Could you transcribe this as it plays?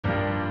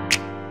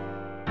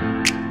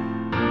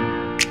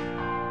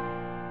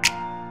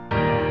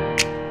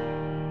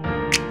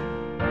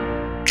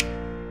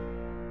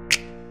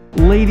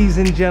Ladies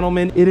and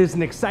gentlemen, it is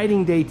an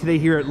exciting day today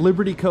here at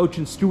Liberty Coach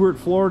in Stuart,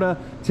 Florida.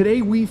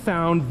 Today we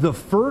found the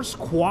first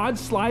quad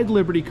slide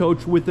Liberty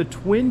Coach with the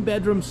twin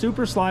bedroom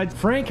super slides.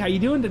 Frank, how you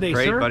doing today,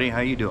 sir? Great, buddy.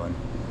 How you doing?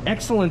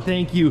 Excellent,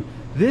 thank you.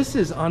 This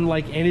is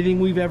unlike anything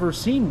we've ever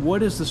seen.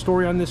 What is the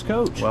story on this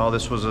coach? Well,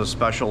 this was a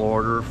special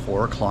order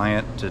for a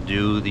client to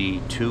do the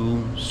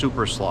two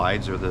super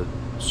slides, or the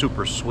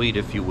super suite,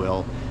 if you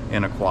will,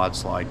 in a quad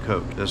slide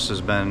coach. This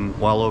has been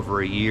well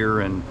over a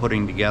year in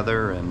putting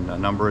together, and a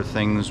number of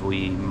things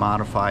we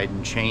modified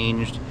and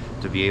changed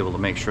to be able to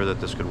make sure that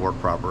this could work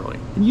properly.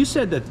 And you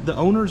said that the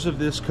owners of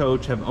this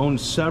coach have owned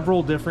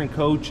several different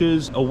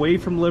coaches away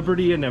from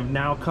Liberty and have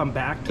now come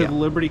back to the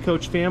Liberty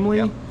Coach family?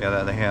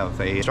 Yeah, they have.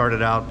 They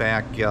started out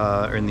back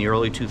in the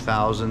early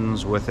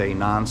 2000s with a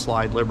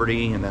non-slide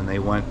Liberty, and then they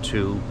went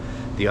to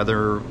the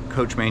other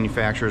coach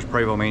manufacturers,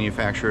 Prevost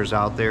manufacturers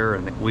out there,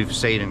 and we've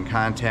stayed in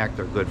contact.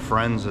 They're good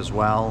friends as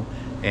well.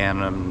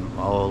 And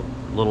a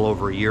little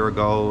over a year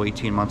ago,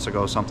 18 months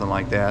ago, something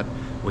like that,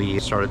 we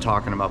started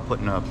talking about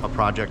putting a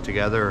project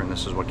together, and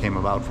this is what came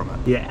about from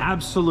it. Yeah,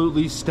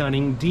 absolutely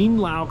stunning. Dean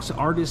Lauk's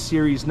Artist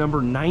Series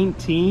number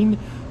 19.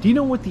 Do you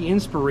know what the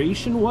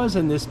inspiration was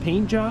in this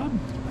paint job?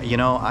 You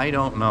know, I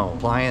don't know.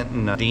 Client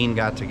and Dean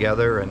got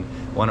together, and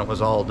when it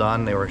was all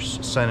done, they were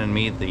sending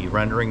me the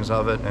renderings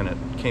of it, and it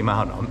came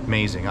out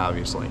amazing,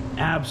 obviously.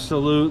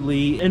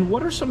 Absolutely. And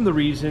what are some of the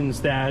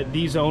reasons that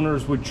these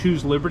owners would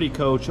choose Liberty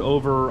Coach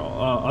over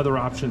other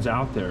options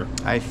out there?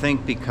 I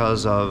think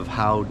because of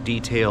how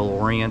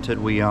detail-oriented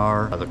we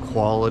are, the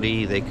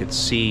quality they could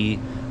see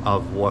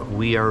of what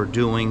we are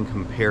doing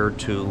compared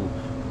to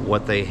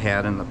what they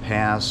had in the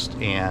past,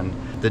 and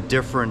the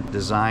different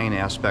design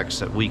aspects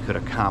that we could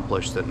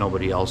accomplish that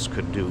nobody else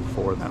could do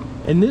for them.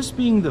 And this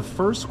being the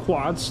first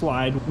quad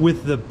slide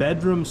with the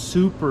bedroom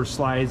super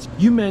slides,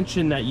 you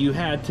mentioned that you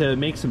had to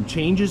make some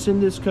changes in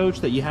this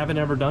coach that you haven't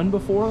ever done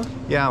before?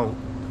 Yeah,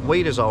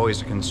 weight is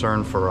always a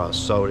concern for us,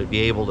 so to be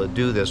able to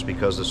do this,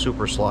 because the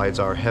super slides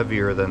are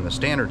heavier than the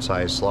standard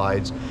size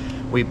slides,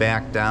 we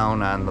backed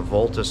down on the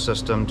Volta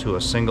system to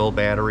a single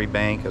battery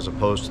bank as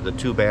opposed to the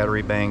two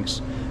battery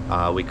banks.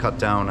 We cut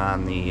down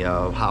on the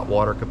hot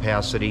water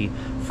capacity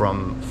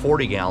from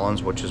 40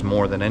 gallons, which is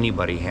more than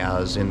anybody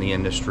has in the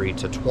industry,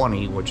 to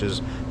 20, which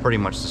is pretty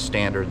much the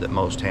standard that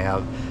most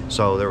have.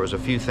 So there was a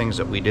few things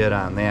that we did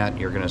on that.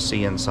 You're going to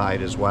see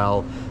inside as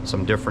well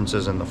some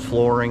differences in the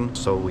flooring,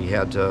 so we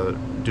had to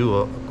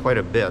do quite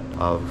a bit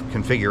of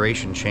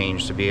configuration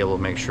change to be able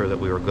to make sure that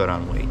we were good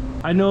on weight.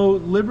 I know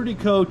Liberty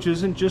Coach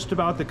isn't just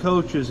about the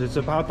coaches, it's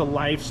about the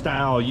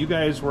lifestyle. You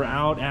guys were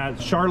out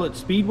at Charlotte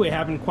Speedway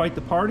having quite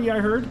the party, I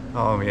heard?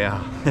 Oh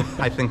yeah,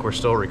 I think we're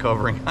still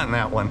recovering on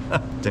that one.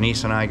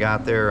 Denise and I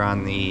got there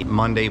on the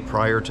Monday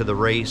prior to the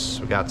race.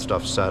 We got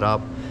stuff set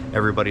up.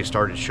 Everybody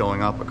started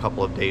showing up a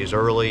couple of days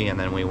early, and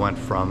then we went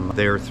from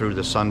there through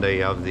the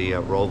Sunday of the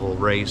Roval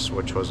race,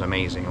 which was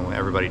amazing, and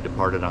everybody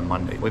departed on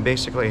Monday. We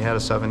basically had a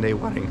 7-day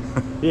wedding.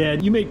 Yeah,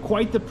 you made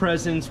quite the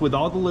presence with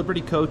all the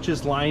Liberty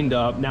coaches lined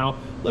up. Now,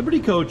 Liberty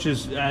Coach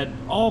is at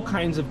all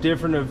kinds of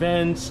different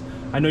events.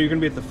 I know you're going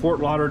to be at the Fort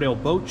Lauderdale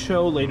Boat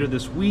Show later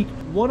this week.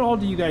 What all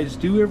do you guys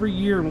do every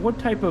year, and what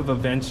type of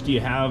events do you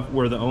have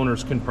where the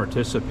owners can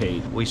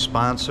participate? We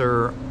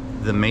sponsor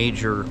the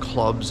major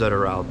clubs that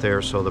are out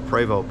there. So the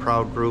Prevost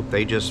Proud Group,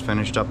 they just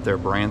finished up their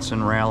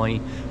Branson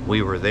rally.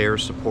 We were there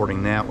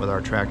supporting that with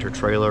our tractor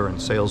trailer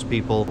and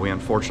salespeople. We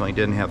unfortunately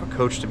didn't have a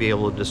coach to be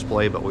able to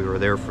display, but we were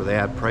there for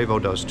that.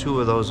 Prevost does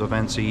 2 of those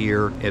events a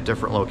year at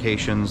different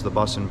locations. The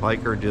Bus and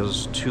Biker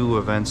does 2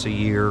 events a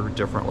year,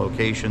 different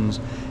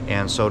locations,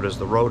 and so does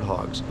the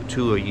Roadhogs,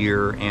 2 a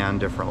year and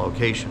different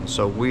locations.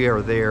 So we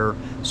are there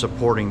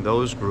supporting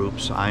those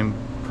groups. I'm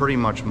pretty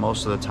much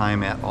most of the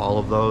time at all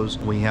of those.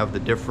 We have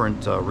the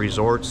different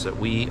resorts that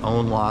we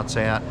own lots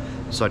at,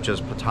 such as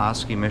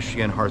Petoskey,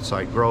 Michigan,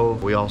 Hearthside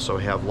Grove. We also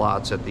have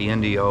lots at the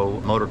Indio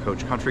Motor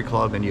Coach Country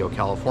Club, Indio,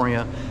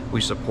 California.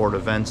 We support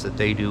events that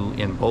they do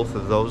in both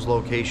of those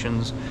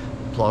locations,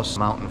 plus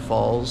Mountain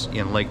Falls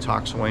in Lake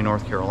Toxaway,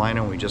 North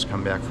Carolina. We just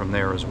come back from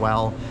there as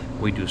well.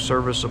 We do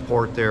service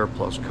support there,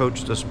 plus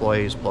coach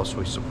displays, plus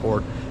we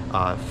support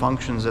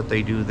functions that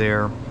they do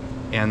there.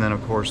 And then,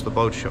 of course, the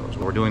boat shows.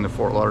 We're doing the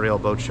Fort Lauderdale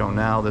Boat Show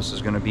now. This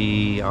is going to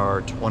be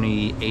our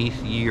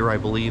 28th year, I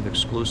believe,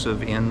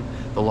 exclusive in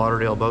the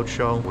Lauderdale Boat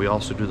Show. We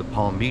also do the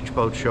Palm Beach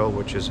Boat Show,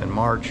 which is in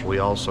March. We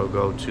also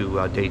go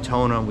to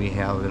Daytona. We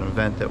have an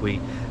event that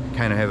we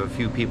kind of have a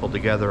few people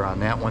together on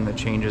that one that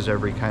changes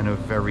every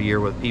year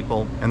with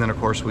people. And then, of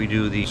course, we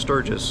do the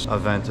Sturgis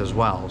event as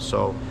well.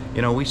 So,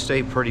 you know, we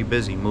stay pretty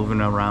busy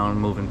moving around,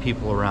 moving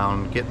people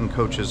around, getting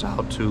coaches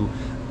out to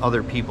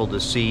other people to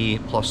see,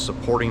 plus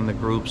supporting the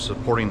groups,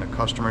 supporting the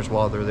customers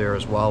while they're there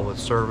as well with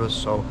service.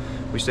 So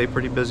we stay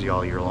pretty busy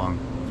all year long.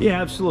 Yeah,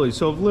 absolutely.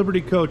 So if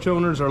Liberty Coach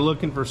owners are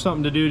looking for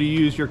something to do to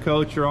use your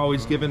coach, you're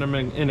always giving them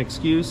an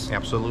excuse?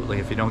 Absolutely.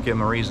 If you don't give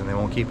them a reason, they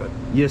won't keep it.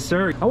 Yes,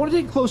 sir. I want to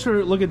take a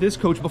closer look at this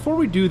coach. Before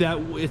we do that,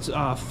 it's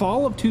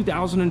fall of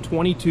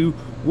 2022.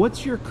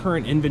 What's your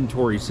current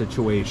inventory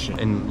situation?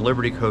 In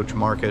Liberty Coach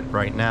market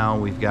right now,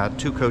 we've got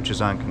 2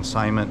 coaches on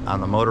consignment.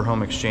 On the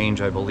motorhome exchange,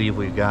 I believe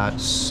we've got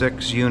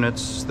 6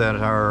 units that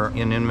are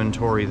in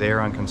inventory there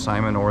on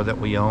consignment or that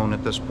we own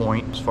at this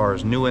point. As far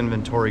as new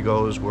inventory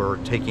goes, we're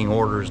taking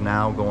orders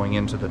now going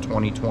into the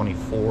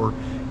 2024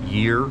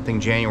 year. I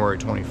think January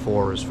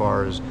 24 as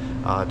far as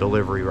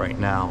delivery right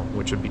now,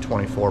 which would be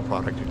 24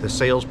 product. The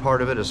sales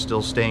part of it is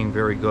still staying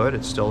very good.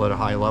 It's still at a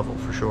high level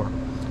for sure.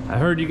 I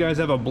heard you guys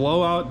have a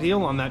blowout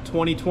deal on that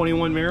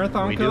 2021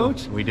 Marathon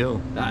coach. We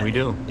do.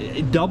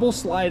 Double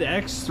slide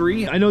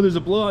X3. I know there's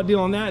a blowout deal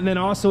on that, and then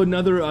also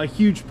another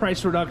huge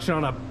price reduction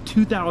on a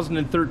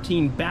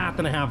 2013 bath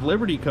and a half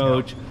Liberty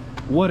coach. Yep.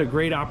 What a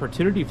great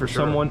opportunity for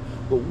someone.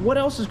 But what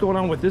else is going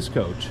on with this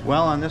coach?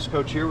 Well, on this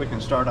coach here, we can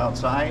start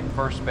outside.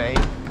 First bay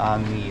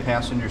on the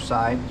passenger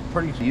side.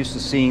 Pretty used to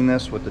seeing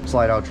this with the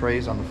slide-out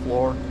trays on the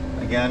floor.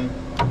 Again,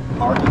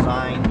 our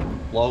design,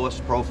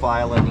 lowest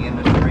profile in the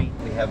industry.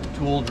 We have the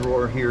tool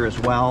drawer here as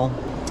well.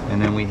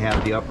 And then we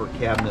have the upper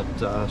cabinet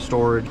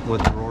storage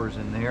with drawers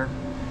in there.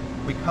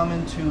 We come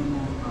into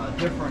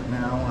different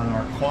now on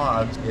our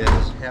quads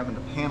is having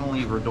a panel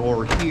lever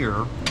door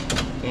here.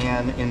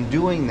 And in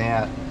doing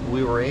that,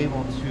 we were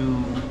able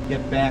to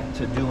get back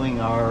to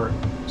doing our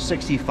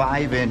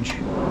 65-inch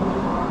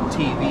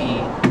TV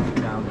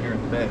down here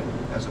in the bay,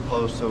 as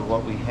opposed to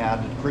what we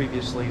had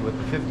previously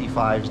with the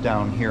 55s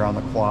down here on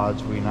the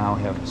quads. We now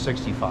have the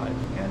 65.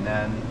 And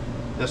then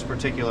this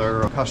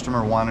particular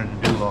customer wanted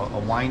to do a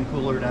wine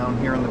cooler down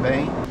here in the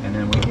bay. And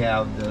then we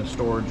have the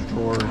storage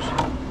drawers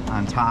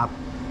on top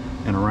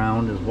and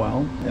around as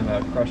well. And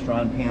a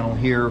Crestron panel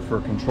here for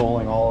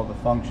controlling all of the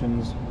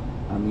functions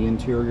on the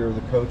interior of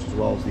the coach as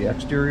well as the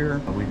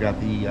exterior. We've got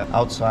the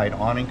outside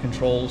awning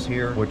controls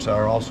here, which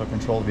are also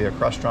controlled via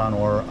Crestron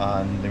or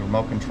on the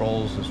remote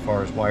controls as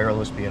far as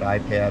wireless, be it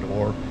iPad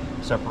or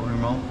separate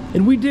remote.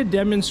 And we did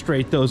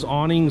demonstrate those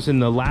awnings in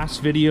the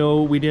last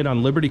video we did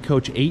on Liberty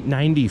Coach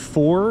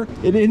 894.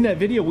 And in that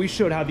video, we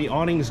showed how the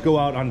awnings go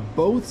out on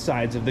both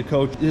sides of the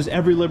coach. Does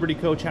every Liberty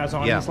Coach has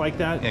awnings like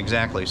that?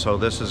 Exactly. So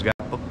this has got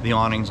the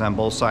awnings on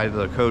both sides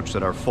of the coach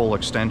that are full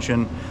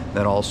extension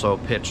that also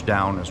pitch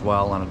down as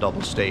well on a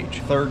double stage.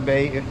 Third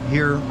bay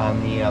here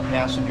on the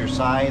passenger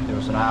side, there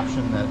was an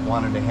option that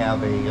wanted to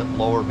have a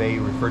lower bay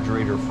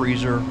refrigerator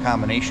freezer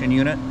combination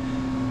unit.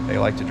 They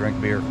like to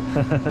drink beer.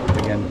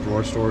 Again,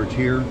 drawer storage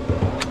here.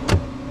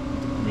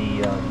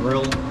 The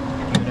grill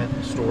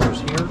unit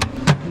stores here.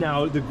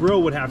 Now the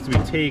grill would have to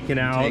be taken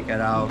out. Take it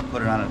out,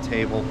 put it on a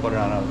table, put it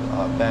on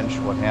a bench,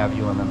 what have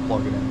you, and then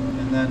plug it in.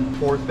 And then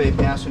fourth bay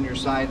passenger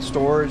side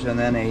storage, and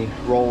then a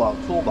roll-out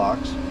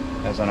toolbox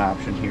as an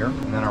option here.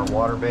 And then our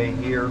water bay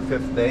here,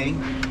 fifth bay.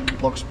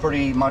 Looks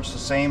pretty much the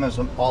same as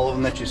all of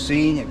them that you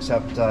see,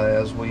 except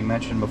as we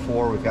mentioned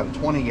before, we've got a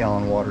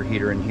 20-gallon water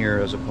heater in here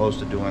as opposed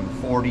to doing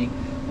 40.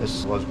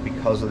 This was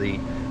because of the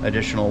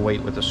additional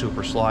weight with the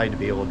super slide to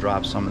be able to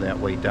drop some of that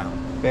weight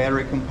down.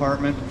 Battery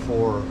compartment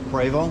for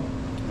Prevost,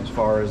 as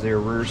far as their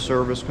rear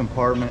service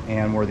compartment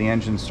and where the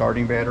engine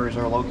starting batteries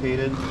are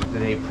located.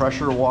 Did a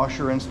pressure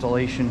washer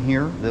installation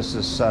here. This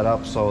is set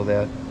up so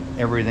that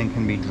everything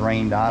can be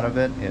drained out of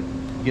it. It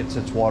gets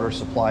its water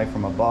supply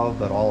from above,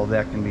 but all of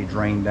that can be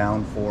drained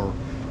down for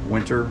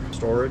winter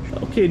storage.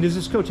 Okay, does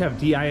this coach have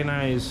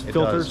deionized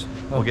filters?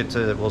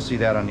 We'll see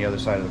that on the other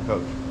side of the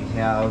coach. We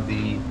have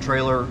the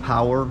trailer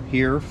power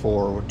here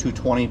for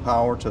 220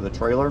 power to the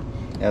trailer,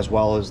 as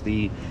well as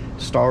the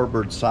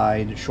starboard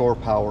side shore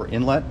power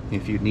inlet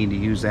if you need to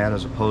use that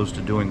as opposed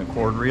to doing the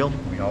cord reel.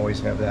 We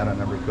always have that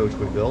on every coach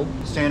we build.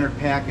 Standard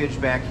package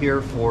back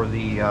here for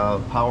the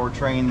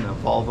powertrain, the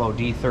Volvo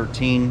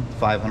D13,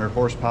 500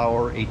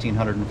 horsepower,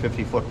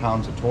 1,850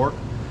 foot-pounds of torque.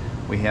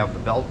 We have the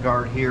belt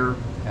guard here.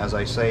 As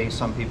I say,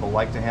 some people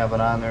like to have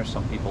it on there,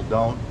 some people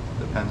don't.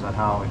 Depends on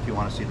how, if you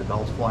want to see the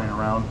belts flying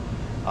around.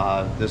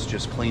 This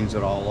just cleans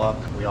it all up.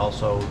 We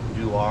also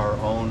do our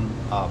own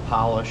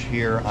polish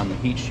here on the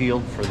heat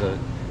shield for the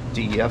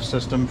DEF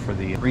system for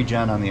the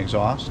regen on the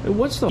exhaust.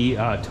 What's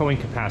the towing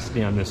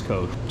capacity on this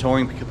coach?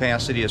 Towing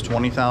capacity is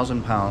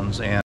 20,000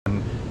 pounds and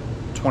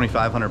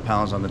 2,500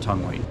 pounds on the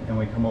tongue weight. And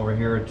we come over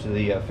here to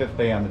the fifth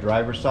bay on the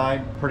driver's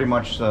side. Pretty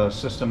much the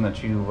system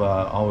that you've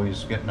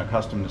always getting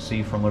accustomed to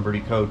see from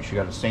Liberty Coach. You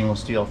got a stainless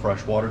steel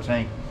fresh water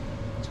tank.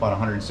 It's about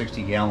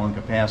 160 gallon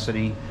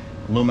capacity.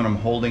 Aluminum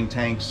holding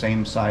tank,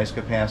 same size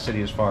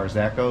capacity as far as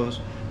that goes,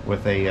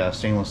 with a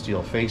stainless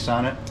steel face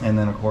on it. And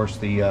then of course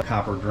the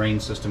copper drain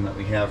system that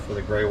we have for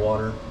the gray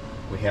water.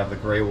 We have the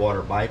gray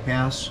water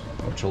bypass,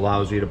 which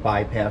allows you to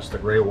bypass the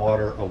gray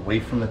water away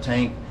from the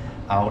tank,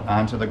 out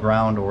onto the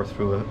ground or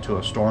through to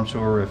a storm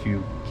sewer if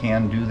you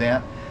can do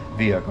that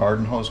via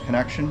garden hose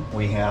connection.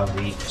 We have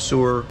the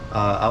sewer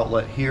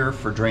outlet here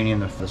for draining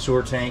the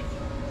sewer tank.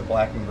 The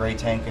black and gray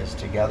tank is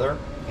together,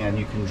 and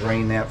you can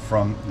drain that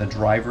from the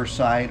driver's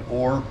side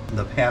or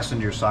the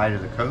passenger side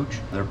of the coach.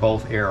 They're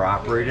both air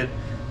operated.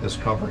 This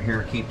cover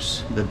here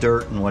keeps the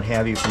dirt and what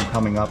have you from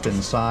coming up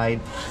inside.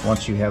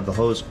 Once you have the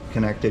hose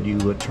connected, you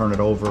would turn it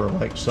over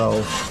like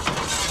so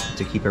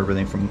to keep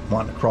everything from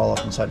wanting to crawl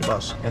up inside the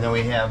bus. And then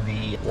we have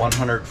the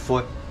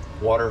 100-foot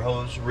water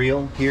hose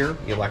reel here,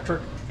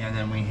 electric. And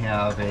then we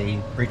have a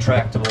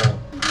retractable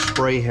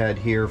spray head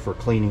here for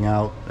cleaning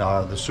out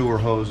the sewer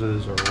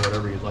hoses or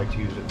whatever you'd like to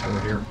use it for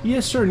here.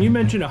 Yes, sir. And you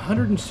mentioned a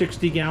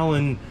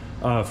 160-gallon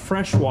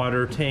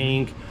freshwater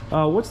tank.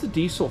 What's the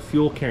diesel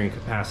fuel carrying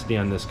capacity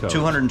on this coach?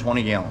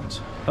 220 gallons.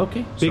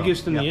 Okay,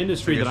 biggest in the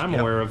industry that I'm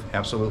aware of.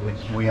 Absolutely.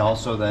 We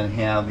also then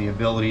have the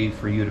ability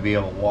for you to be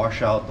able to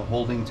wash out the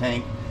holding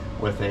tank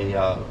with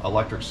a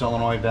electric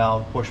solenoid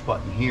valve, push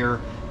button here,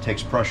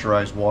 takes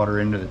pressurized water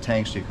into the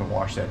tank so you can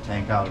wash that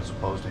tank out as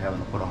opposed to having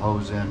to put a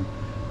hose in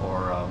or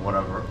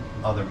whatever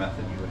other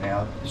method you would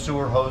have.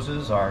 Sewer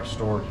hoses are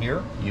stored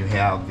here. You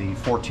have the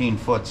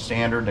 14-foot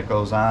standard that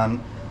goes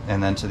on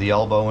and then to the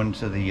elbow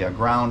into the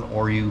ground,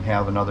 or you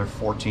have another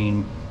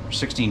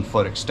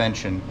 16-foot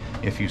extension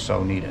if you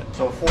so need it.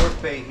 So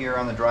fourth bay here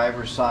on the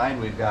driver's side,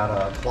 we've got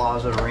a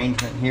closet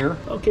arrangement here.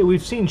 Okay,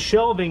 we've seen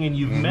shelving and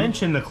you've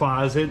mentioned the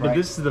closet, but Right.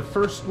 this is the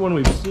first one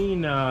we've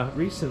seen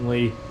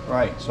recently.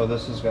 Right, so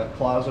this has got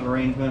closet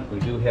arrangement. We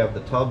do have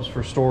the tubs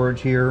for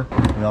storage here.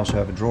 We also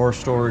have a drawer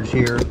storage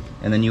here.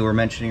 And then you were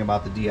mentioning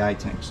about the DI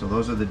tanks. So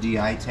those are the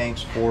DI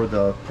tanks for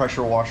the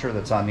pressure washer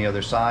that's on the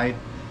other side.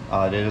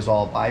 It is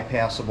all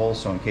bypassable,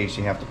 so in case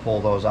you have to pull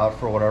those out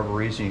for whatever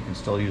reason, you can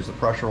still use the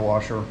pressure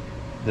washer.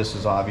 This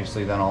is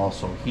obviously then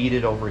also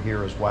heated over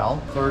here as well.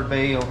 Third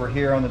bay over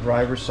here on the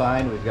driver's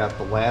side, we've got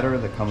the ladder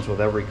that comes with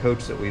every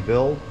coach that we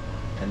build.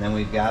 And then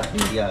we've got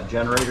the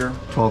generator,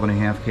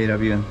 12.5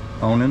 kW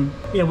Onan.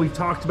 Yeah, we've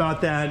talked about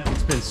that.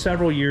 It's been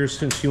several years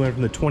since you went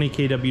from the 20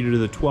 kW to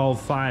the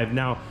 12.5.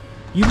 Now,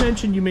 you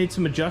mentioned you made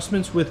some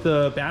adjustments with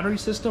the battery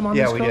system on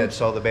this coach? Yeah, we did.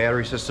 So the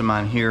battery system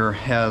on here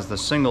has the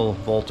single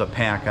Volta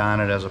pack on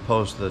it as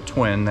opposed to the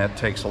twin. That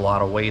takes a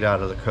lot of weight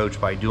out of the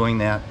coach by doing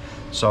that.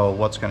 So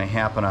what's going to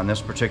happen on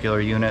this particular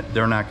unit,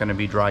 they're not going to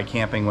be dry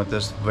camping with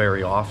this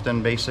very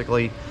often,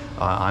 basically,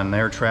 on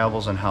their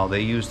travels and how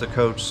they use the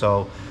coach.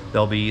 So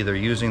they'll be either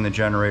using the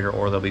generator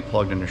or they'll be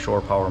plugged into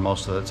shore power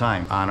most of the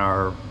time. On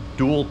our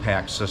dual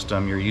pack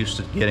system, you're used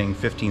to getting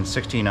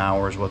 15-16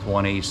 hours with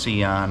one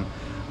AC on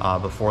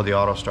before the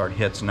auto start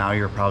hits. Now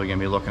you're probably going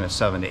to be looking at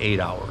 7 to 8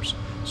 hours.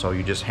 So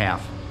you just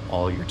half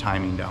all your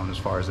timing down as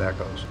far as that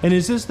goes. And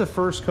is this the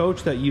first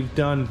coach that you've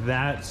done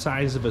that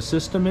size of a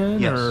system in?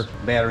 Yes. Or?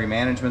 Battery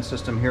management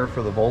system here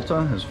for the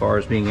Volta as far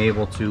as being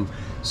able to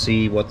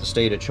see what the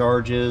state of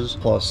charge is,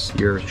 plus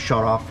your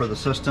shut off for the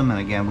system. And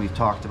again, we've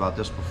talked about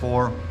this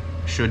before.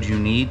 Should you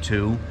need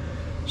to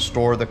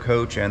store the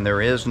coach and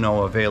there is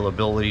no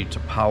availability to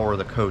power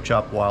the coach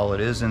up while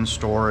it is in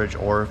storage,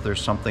 or if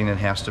there's something that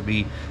has to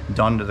be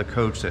done to the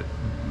coach that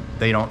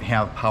they don't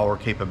have power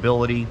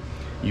capability,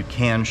 you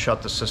can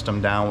shut the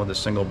system down with a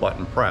single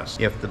button press.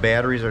 If the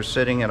batteries are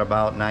sitting at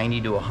about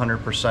 90 to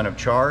 100% of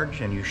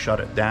charge and you shut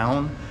it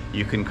down,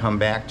 you can come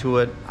back to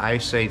it. I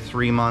say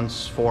 3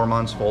 months, 4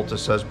 months, Volta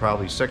says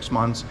probably 6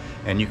 months,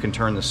 and you can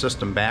turn the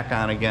system back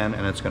on again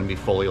and it's going to be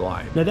fully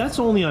live. Now that's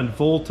only on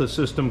Volta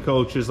system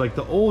coaches. Like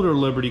the older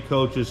Liberty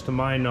coaches, to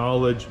my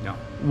knowledge,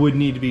 would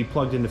need to be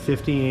plugged into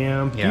 50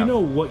 amp. Yeah. Do you know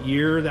what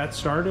year that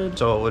started?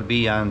 So it would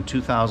be on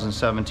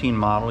 2017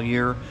 model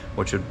year,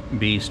 which would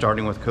be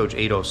starting with coach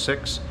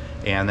 806,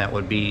 and that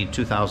would be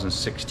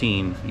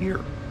 2016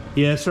 year.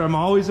 Yes, sir. I'm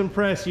always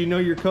impressed. You know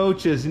your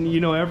coaches, and you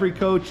know every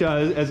coach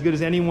as good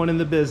as anyone in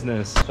the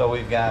business. So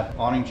we've got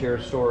awning chair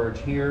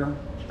storage here.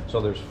 So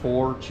there's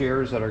 4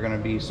 chairs that are going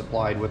to be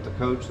supplied with the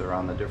coach. They're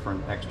on the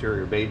different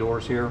exterior bay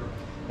doors here.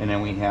 And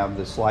then we have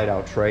the slide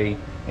out tray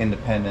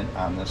independent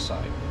on this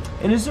side.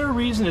 And is there a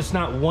reason it's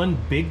not one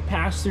big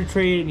pass-through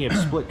tray and you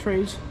have split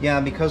trays?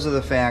 Yeah, because of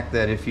the fact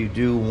that if you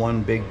do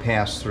one big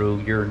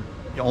pass-through, you're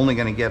only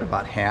going to get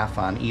about half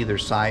on either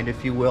side,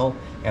 if you will,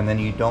 and then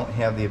you don't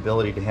have the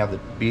ability to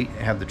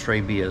have the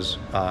tray be as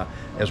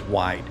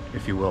wide,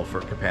 if you will,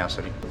 for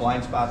capacity.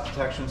 Blind spot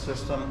detection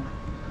system,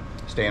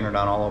 standard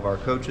on all of our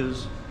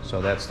coaches. So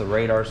that's the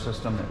radar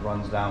system that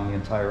runs down the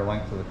entire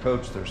length of the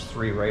coach. There's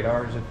 3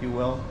 radars, if you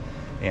will,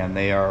 and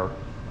they are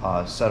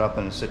set up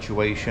in a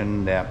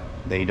situation that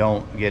they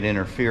don't get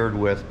interfered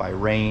with by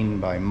rain,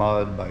 by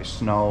mud, by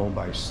snow,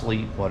 by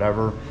sleet,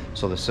 whatever.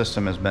 So the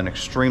system has been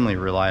extremely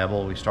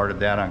reliable. We started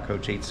that on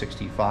coach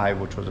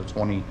 865, which was a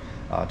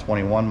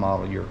 2021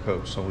 model year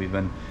coach. So we've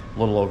been a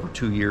little over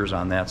 2 years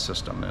on that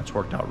system, and it's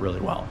worked out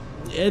really well.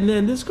 And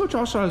then this coach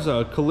also has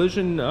a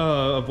collision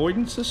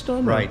avoidance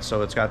system? Right,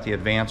 so it's got the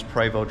advanced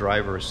Prevost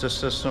driver assist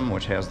system,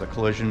 which has the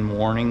collision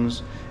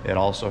warnings. It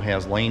also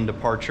has lane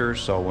departure,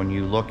 so when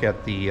you look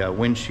at the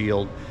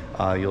windshield,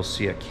 You'll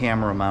see a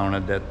camera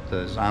mounted that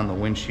is on the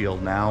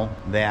windshield now.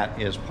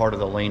 That is part of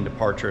the lane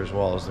departure as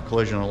well as the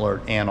collision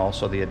alert and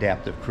also the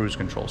adaptive cruise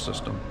control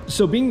system.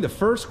 So being the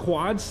first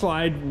quad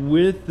slide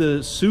with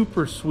the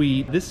Super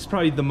Suite, this is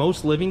probably the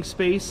most living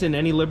space in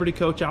any Liberty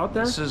coach out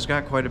there? This has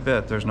got quite a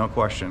bit, there's no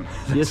question.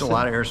 There's a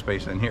lot of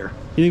airspace in here.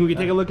 You think we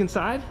can take a look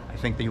inside? I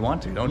think that you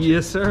want to, don't you?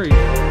 Yes, sir.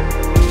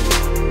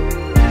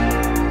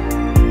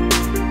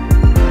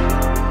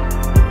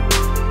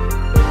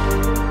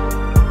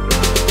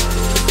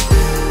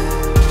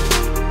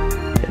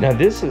 Now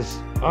this is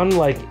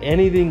unlike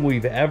anything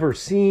we've ever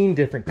seen,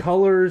 different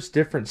colors,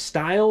 different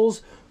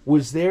styles.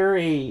 Was there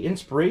a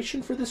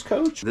inspiration for this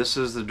coach? This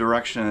is the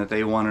direction that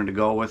they wanted to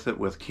go with it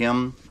with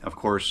Kim. Of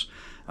course,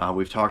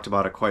 we've talked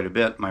about it quite a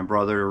bit. My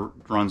brother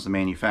runs the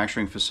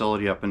manufacturing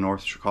facility up in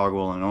North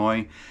Chicago,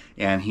 Illinois,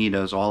 and he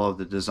does all of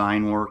the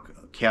design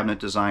work, cabinet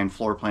design,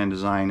 floor plan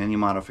design, any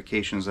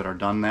modifications that are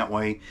done that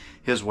way.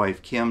 His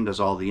wife Kim does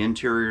all the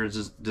interior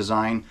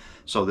design.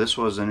 So this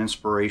was an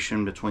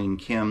inspiration between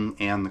Kim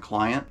and the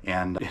client,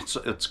 and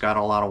it's got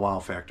a lot of wow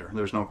factor.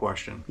 There's no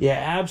question. Yeah,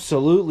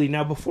 absolutely.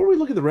 Now, before we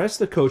look at the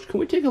rest of the coach, can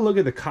we take a look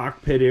at the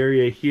cockpit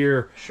area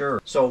here? Sure.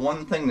 So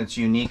one thing that's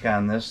unique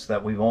on this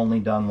that we've only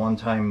done one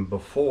time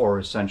before,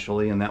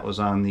 essentially, and that was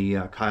on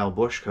the Kyle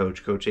Busch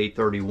coach, Coach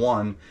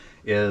 831,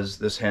 is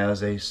this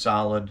has a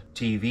solid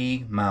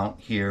TV mount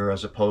here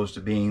as opposed to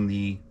being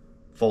the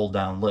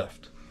fold-down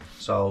lift.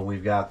 So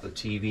we've got the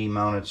TV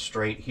mounted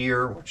straight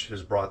here, which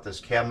has brought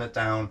this cabinet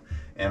down,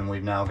 and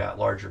we've now got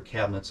larger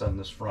cabinets on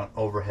this front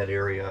overhead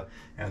area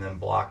and then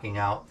blocking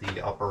out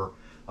the upper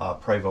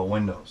Prevost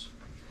windows.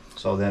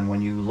 So then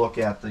when you look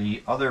at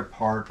the other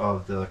part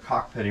of the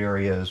cockpit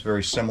area is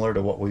very similar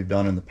to what we've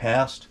done in the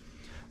past,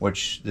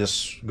 which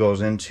this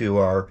goes into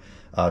our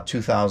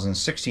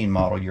 2016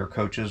 model year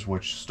coaches,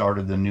 which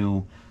started the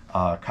new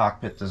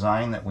cockpit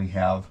design that we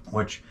have,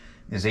 which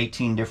is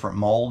 18 different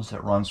molds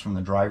that runs from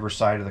the driver's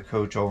side of the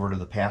coach over to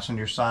the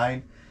passenger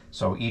side.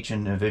 So each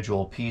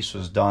individual piece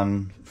was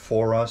done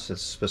for us.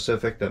 It's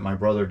specific that my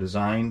brother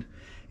designed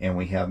and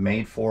we have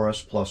made for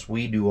us, plus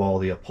we do all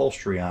the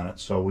upholstery on it.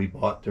 So we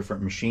bought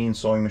different machines,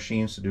 sewing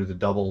machines, to do the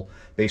double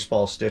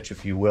baseball stitch,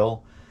 if you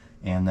will.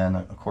 And then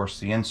of course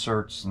the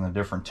inserts and the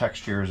different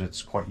textures,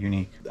 it's quite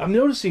unique. I'm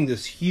noticing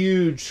this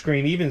huge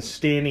screen, even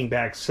standing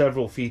back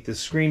several feet, the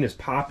screen is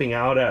popping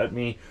out at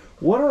me.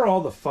 What are all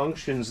the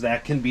functions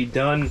that can be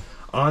done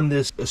on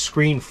this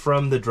screen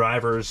from the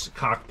driver's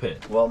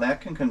cockpit? Well,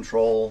 that can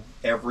control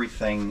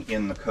everything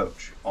in the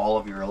coach. All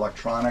of your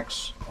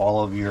electronics,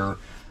 all of your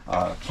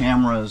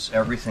cameras,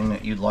 everything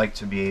that you'd like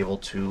to be able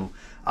to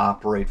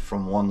operate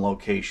from one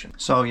location.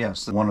 So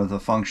yes, one of the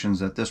functions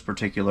that this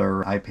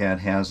particular iPad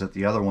has that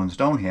the other ones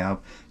don't have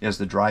is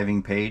the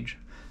driving page.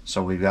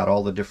 So we've got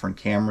all the different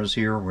cameras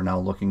here. We're now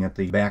looking at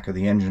the back of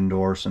the engine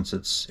door since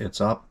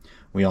it's up.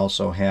 We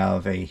also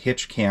have a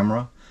hitch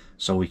camera,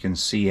 so we can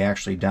see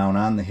actually down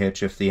on the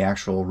hitch. If the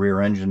actual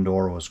rear engine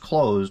door was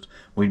closed,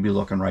 we'd be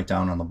looking right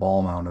down on the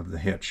ball mount of the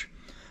hitch.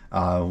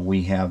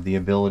 We have the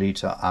ability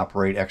to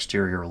operate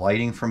exterior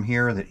lighting from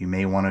here that you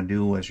may want to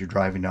do as you're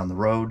driving down the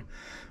road.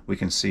 We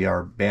can see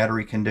our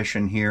battery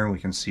condition here. We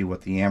can see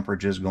what the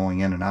amperage is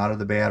going in and out of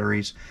the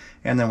batteries,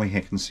 and then we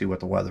can see what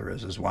the weather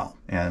is as well.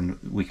 And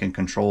we can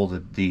control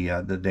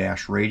the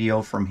dash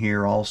radio from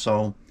here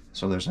also.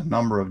 So there's a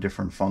number of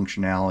different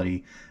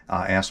functionality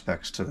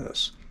aspects to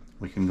this.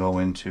 We can go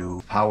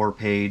into power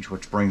page,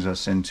 which brings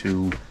us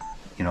into,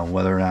 you know,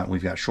 whether or not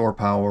we've got shore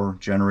power,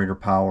 generator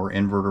power,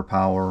 inverter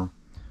power.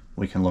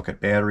 We can look at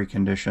battery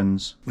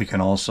conditions. We can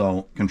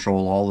also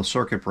control all the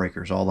circuit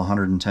breakers, all the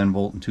 110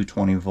 volt and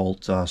 220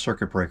 volt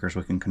circuit breakers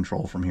we can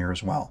control from here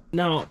as well.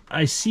 Now,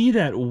 I see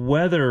that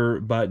weather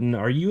button.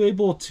 Are you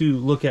able to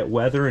look at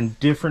weather in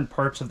different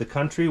parts of the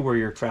country where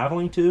you're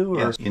traveling to? Or?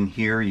 Yes, in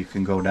here you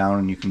can go down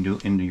and you can do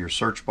into your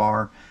search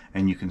bar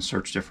and you can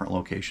search different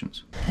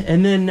locations.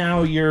 And then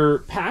now your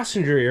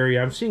passenger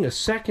area, I'm seeing a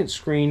second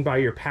screen by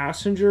your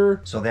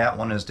passenger. So that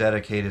one is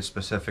dedicated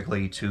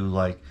specifically to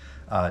like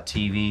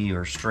TV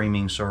or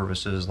streaming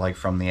services, like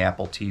from the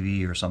Apple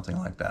TV or something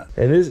like that.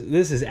 And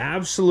this is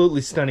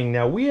absolutely stunning.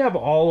 Now we have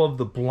all of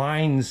the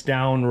blinds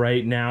down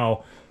right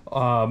now.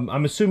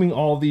 I'm assuming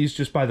all these,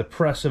 just by the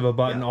press of a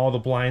button, all the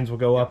blinds will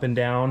go up and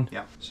down.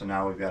 Yeah. So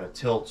now we've got a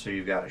tilt, so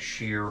you've got a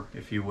sheer,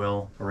 if you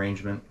will,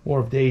 arrangement. More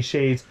of day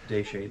shades.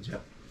 Day shades, yeah.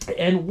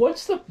 And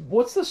what's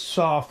the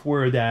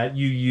software that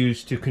you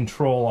use to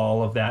control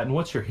all of that, and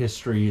what's your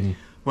history? And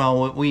well,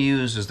 what we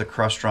use is the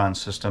Crestron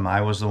system.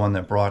 I was the one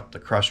that brought the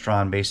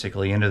Crestron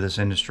basically into this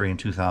industry in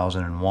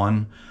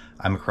 2001.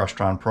 I'm a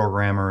Crestron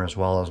programmer, as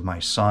well as my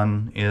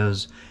son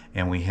is,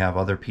 and we have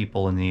other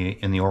people in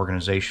the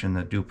organization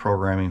that do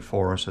programming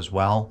for us as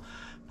well.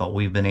 But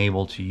we've been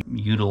able to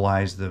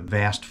utilize the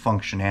vast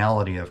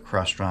functionality of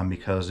Crestron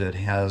because it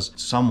has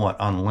somewhat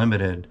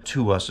unlimited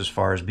to us as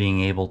far as being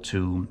able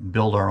to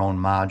build our own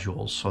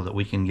modules so that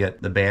we can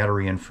get the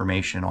battery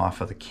information off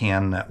of the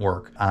CAN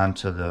network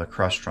onto the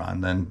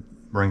Crestron, then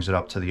brings it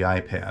up to the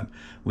iPad.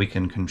 We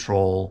can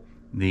control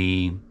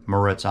the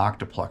Moritz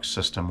Octoplex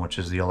system, which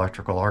is the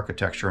electrical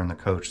architecture in the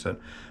coach that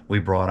we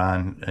brought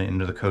on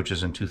into the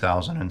coaches in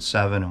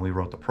 2007, and we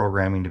wrote the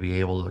programming to be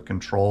able to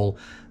control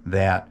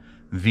that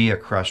via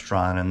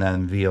Crestron and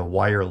then via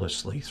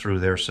wirelessly through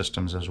their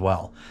systems as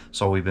well.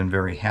 So we've been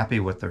very happy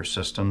with their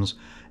systems,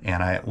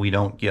 and we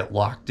don't get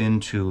locked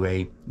into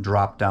a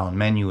drop-down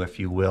menu, if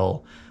you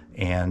will,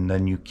 and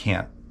then you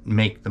can't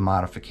make the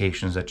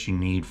modifications that you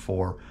need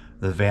for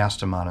the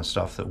vast amount of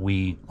stuff that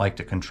we like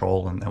to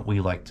control and that we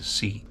like to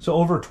see. So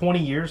over 20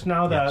 years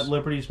now that Yes.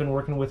 Liberty's been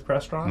working with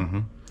Crestron? Mm-hmm.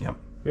 Yep.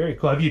 Very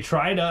cool. Have you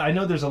tried, I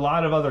know there's a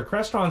lot of other,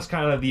 Crestron's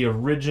kind of the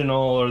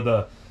original or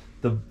the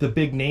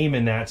big name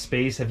in that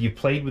space. Have you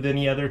played with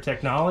any other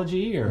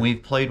technology? Or?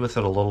 We've played with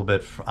it a little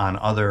bit on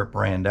other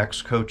Brand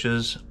X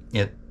coaches.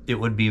 It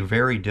would be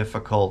very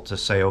difficult to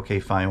say, okay,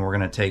 fine, we're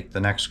going to take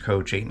the next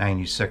coach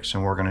 896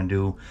 and we're going to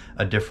do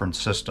a different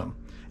system,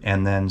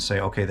 and then say,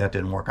 okay, that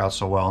didn't work out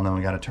so well, and then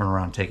we got to turn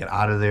around and take it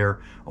out of there,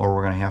 or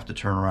we're going to have to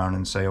turn around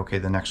and say, okay,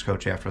 the next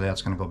coach after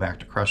that's going to go back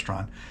to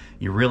Crestron.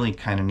 You really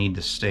kind of need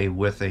to stay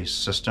with a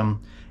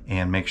system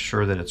and make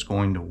sure that it's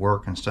going to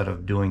work instead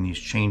of doing these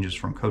changes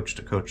from coach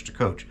to coach to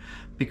coach,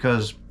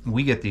 because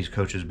we get these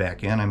coaches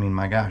back in. I mean,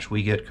 my gosh,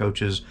 we get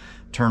coaches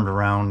turned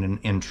around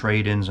in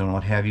trade-ins and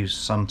what have you.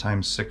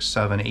 Sometimes 6,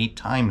 7, 8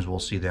 times we'll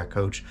see that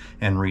coach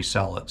and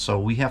resell it. So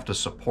we have to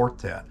support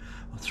that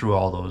through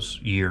all those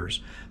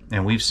years.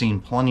 And we've seen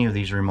plenty of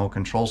these remote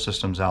control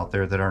systems out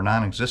there that are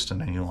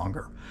non-existent any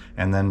longer.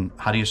 And then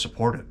how do you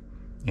support it?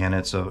 And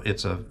it's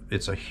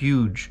a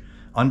huge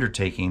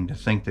undertaking to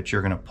think that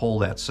you're going to pull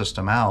that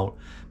system out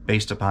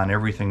based upon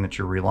everything that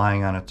you're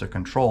relying on it to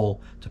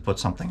control to put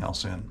something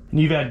else in. And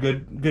you've had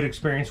good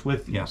experience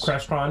with Yes.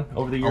 Crestron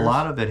over the years? A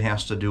lot of it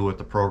has to do with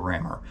the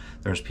programmer.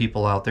 There's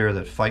people out there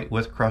that fight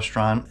with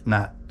Crestron,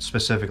 not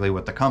specifically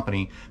with the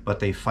company, but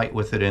they fight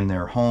with it in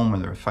their home, or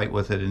they fight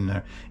with it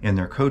in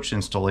their coach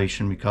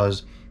installation,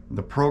 because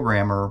the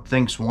programmer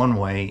thinks one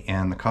way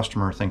and the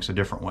customer thinks a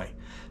different way.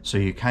 So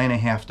you kind of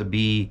have to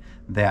be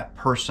that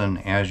person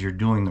as you're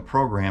doing the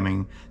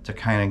programming to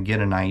kind of get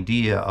an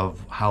idea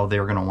of how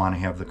they're going to want to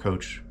have the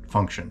coach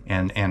function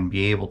and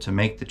be able to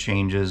make the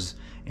changes.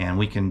 And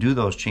we can do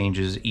those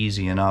changes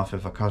easy enough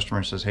if a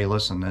customer says, hey,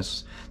 listen,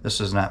 this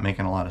is not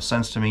making a lot of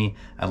sense to me.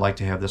 I'd like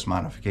to have this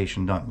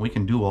modification done. We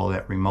can do all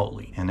that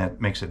remotely, and that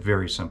makes it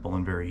very simple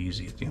and very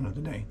easy at the end of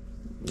the day.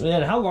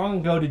 And how long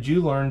ago did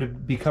you learn to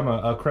become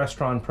a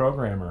Crestron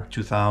programmer?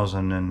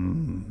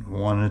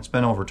 2001. It's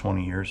been over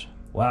 20 years.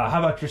 Wow. How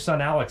about your son,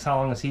 Alex? How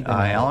long has he been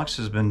doing it? Alex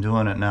has been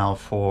doing it now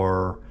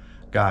for,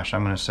 gosh,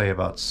 I'm going to say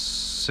about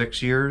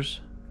 6 years,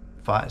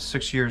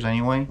 6 years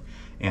anyway.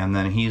 And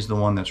then he's the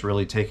one that's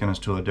really taken us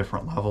to a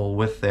different level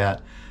with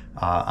that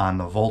on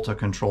the Volta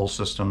control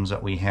systems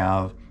that we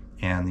have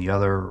and the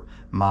other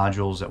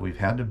modules that we've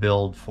had to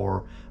build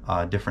for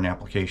different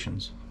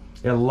applications.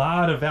 A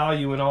lot of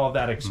value in all of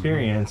that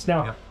experience. Mm-hmm.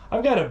 Now, Yep.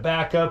 I've got to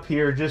back up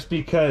here just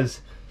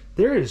because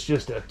there is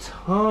just a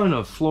ton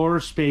of floor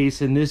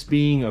space in this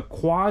being a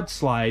quad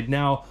slide.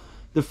 Now,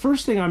 the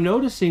first thing I'm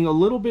noticing a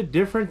little bit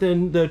different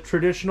than the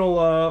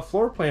traditional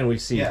floor plan we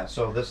see. Yeah,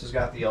 so this has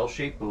got the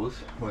L-shaped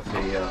booth with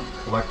the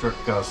electric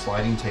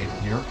sliding table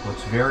here.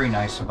 What's very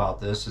nice about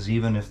this is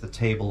even if the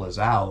table is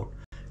out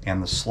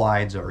and the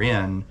slides are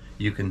in,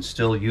 you can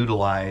still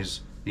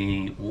utilize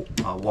the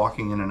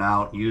walking in and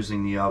out,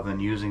 using the oven,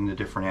 using the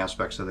different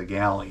aspects of the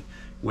galley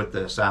with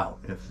this out.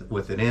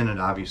 With it in, it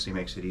obviously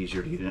makes it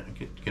easier to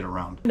get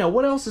around. Now,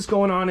 what else is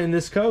going on in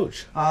this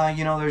coach?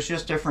 You know, there's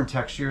just different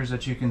textures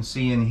that you can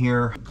see in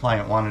here. The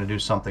client wanted to do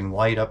something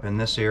light up in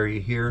this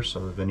area here, so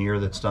the veneer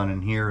that's done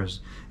in here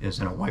is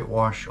in a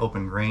whitewash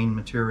open grain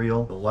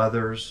material. The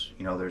leathers,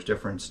 you know, there's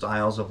different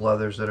styles of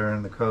leathers that are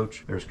in the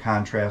coach. There's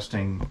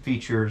contrasting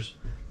features.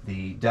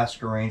 The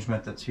desk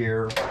arrangement that's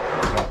here, we've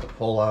got the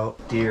pull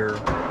out here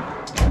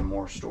and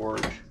more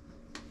storage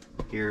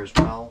here as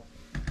well.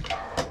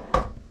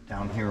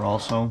 Down here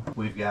also,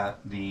 we've got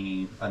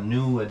a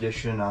new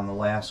addition on the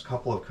last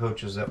couple of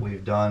coaches that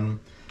we've done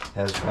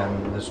has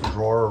been this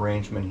drawer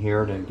arrangement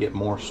here to get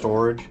more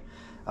storage.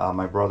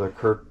 My brother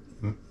Kurt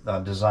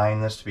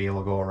designed this to be able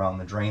to go around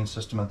the drain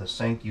system of the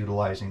sink,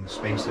 utilizing the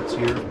space that's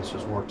here. This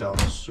has worked out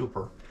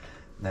super.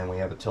 And then we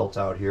have a tilt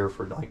out here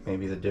for like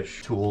maybe the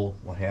dish tool,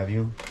 what have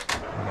you.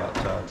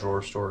 We got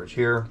drawer storage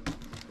here.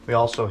 We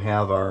also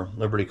have our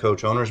Liberty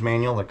Coach Owner's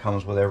Manual that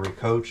comes with every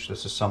coach.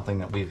 This is something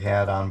that we've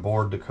had on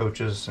board the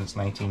coaches since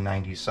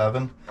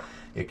 1997.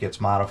 It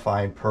gets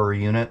modified per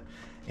unit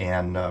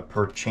and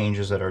per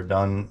changes that are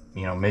done,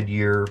 you know,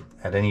 mid-year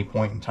at any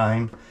point in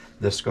time.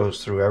 This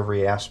goes through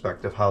every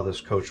aspect of how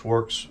this coach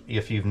works.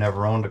 If you've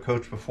never owned a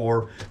coach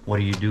before, what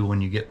do you do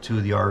when you get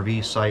to the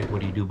RV site?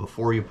 What do you do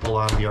before you pull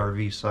out of the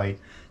RV site?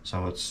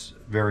 So it's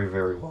very,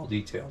 very well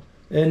detailed.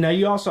 And now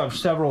you also have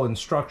several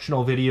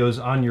instructional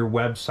videos on your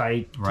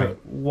website to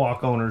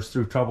walk owners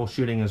through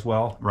troubleshooting as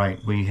well.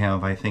 Right. We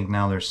have, I think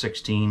now there's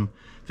 15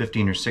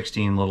 15 or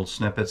 16 little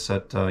snippets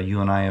that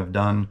you and I have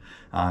done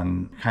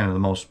on kind of the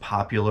most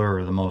popular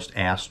or the most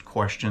asked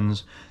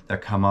questions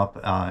that come up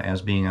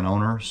as being an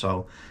owner.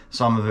 So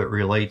some of it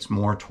relates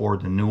more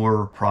toward the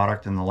newer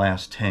product in the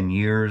last 10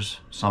 years.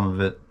 Some of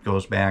it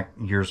goes back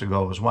years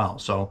ago as well.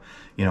 So,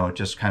 you know, it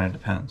just kind of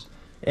depends.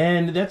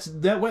 And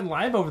that went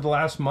live over the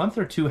last month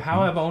or two.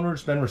 How have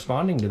owners been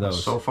responding to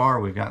those? So far,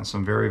 we've gotten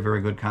some very, very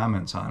good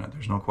comments on it.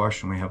 There's no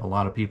question. We have a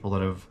lot of people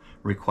that have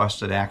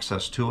requested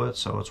access to it,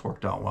 so it's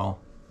worked out well.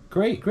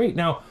 Great, great.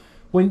 Now,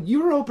 when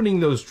you were opening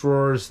those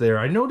drawers there,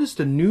 I noticed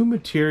a new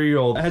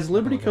material. Has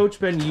Liberty Coach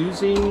been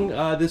using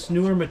this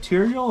newer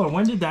material, or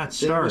when did that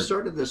start? We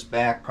started this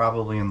back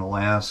probably in the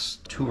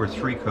last 2 or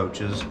 3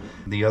 coaches.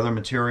 The other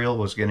material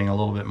was getting a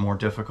little bit more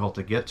difficult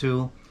to get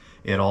to.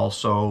 It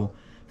also,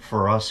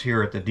 for us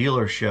here at the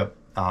dealership,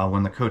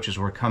 when the coaches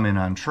would come in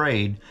on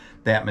trade,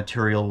 that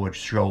material would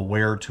show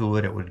wear to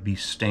it. It would be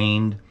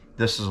stained.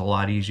 This is a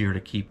lot easier to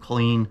keep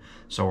clean,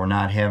 so we're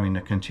not having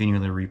to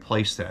continually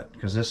replace that,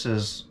 because this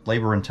is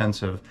labor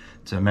intensive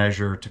to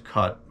measure, to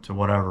cut, to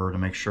whatever, to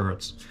make sure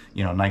it's,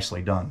 you know,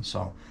 nicely done.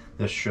 So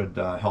this should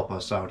help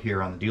us out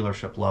here on the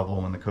dealership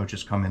level when the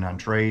coaches come in on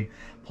trade.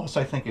 Plus,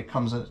 I think it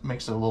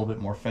makes it a little bit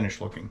more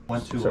finished looking.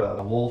 Went to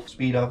a Wolf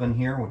speed oven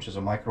here, which is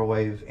a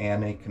microwave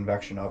and a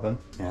convection oven.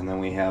 And then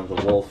we have the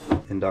Wolf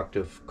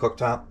inductive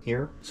cooktop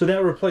here. So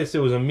that replaced, it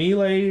was a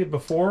Miele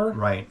before?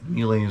 Right.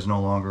 Miele is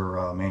no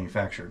longer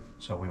manufactured.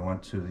 So we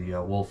went to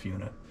the Wolf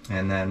unit.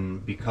 And then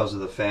because of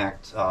the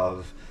fact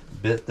of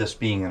this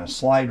being in a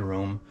slide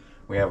room,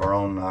 we have our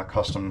own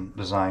custom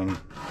design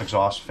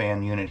exhaust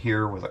fan unit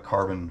here with a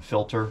carbon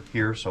filter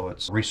here, so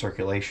it's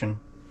recirculation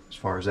as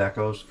far as that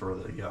goes for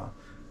the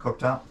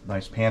cooktop.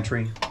 Nice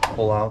pantry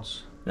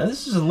pull-outs. Now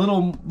this is a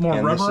little more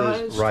rubberized?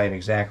 This is, right,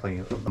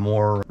 exactly.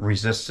 More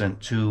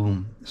resistant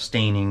to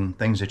staining,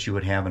 things that you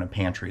would have in a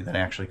pantry that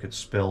actually could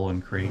spill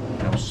and create,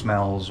 you know,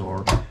 smells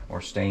or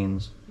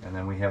stains. And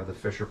then we have the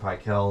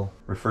Fisher-Paykel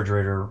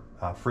refrigerator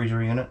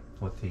freezer unit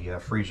with the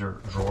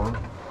freezer drawer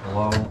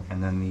below,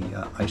 and then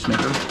the ice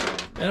maker.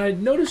 And I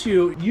noticed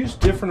you use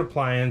different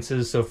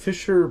appliances, so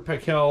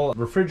Fisher-Paykel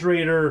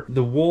refrigerator,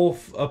 the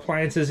Wolf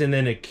appliances, and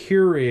then a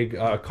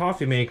Keurig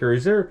coffee maker.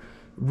 Is there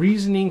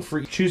reasoning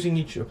for choosing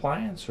each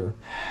appliance, or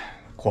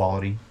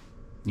quality?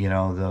 You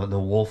know, the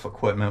Wolf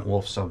equipment,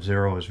 Wolf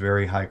Sub-Zero, is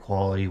very high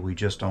quality. We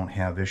just don't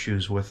have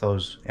issues with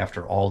those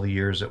after all the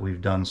years that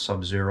we've done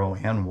Sub-Zero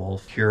and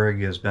Wolf.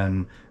 Keurig has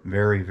been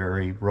very,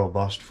 very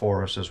robust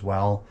for us as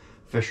well.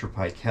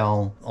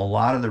 Fisher-Paykel, a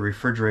lot of the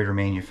refrigerator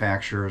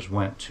manufacturers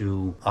went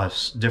to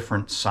us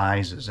different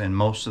sizes, and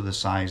most of the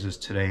sizes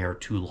today are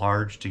too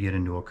large to get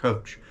into a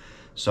coach.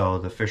 So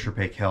the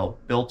Fisher-Paykel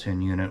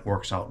built-in unit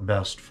works out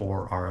best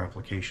for our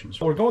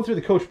applications. We're going through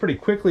the coach pretty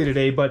quickly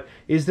today, but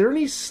is there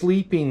any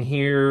sleeping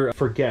here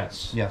for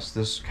guests? Yes,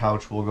 this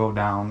couch will go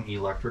down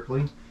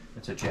electrically.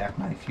 It's a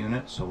jackknife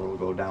unit, so it'll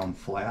go down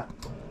flat,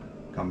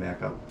 come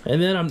back up.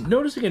 And then I'm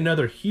noticing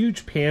another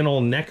huge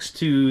panel next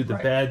to the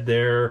bed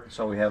there.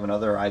 So we have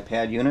another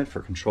iPad unit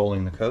for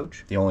controlling the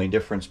coach. The only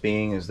difference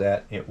being is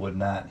that it would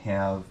not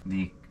have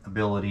the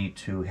ability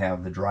to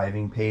have the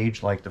driving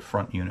page like the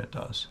front unit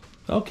does.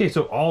 Okay,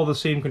 so all the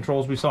same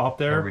controls we saw up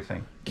there?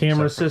 Everything.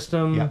 Camera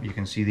system? Yeah, you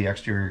can see the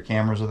exterior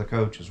cameras of the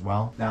coach as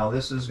well. Now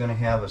this is going to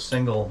have a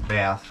single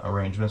bath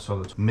arrangement,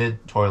 so the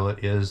mid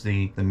toilet is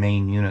the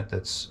main unit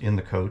that's in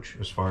the coach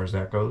as far as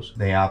that goes.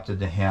 They opted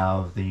to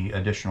have the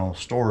additional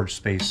storage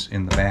space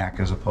in the back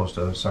as opposed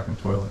to a second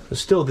toilet.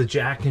 Still the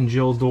Jack and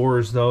Jill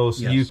doors though,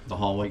 so yes, the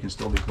hallway can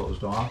still be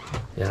closed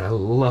off. Yeah, I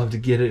love to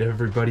get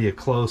everybody a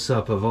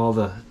close-up of all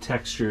the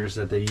textures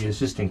that they use.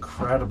 Just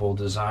incredible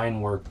design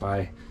work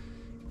by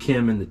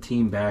Kim and the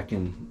team back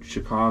in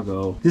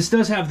Chicago. This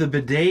does have the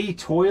bidet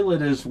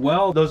toilet as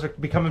well. Those are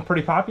becoming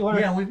pretty popular?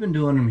 Yeah, we've been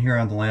doing them here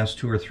on the last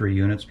 2 or 3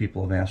 units.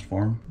 People have asked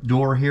for them.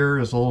 Door here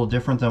is a little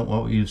different than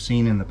what you've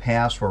seen in the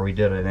past, where we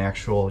did an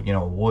actual, you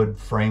know, wood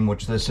frame,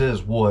 which this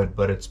is wood,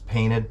 but it's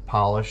painted,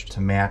 polished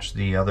to match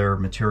the other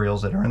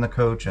materials that are in the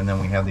coach, and then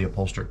we have the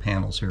upholstered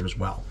panels here as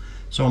well.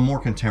 So a more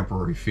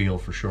contemporary feel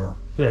for sure.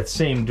 That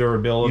same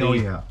durability. Oh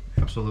yeah,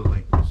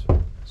 absolutely.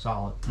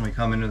 Solid. We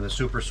come into the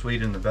super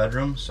suite in the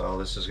bedroom, so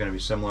this is going to be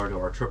similar to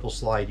our triple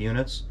slide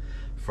units.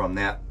 From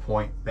that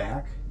point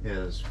back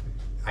is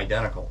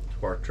identical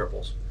to our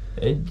triples.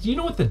 Do you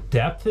know what the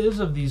depth is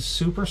of these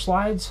super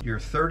slides? You're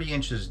 30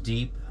 inches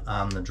deep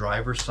on the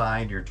driver's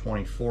side, you're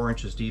 24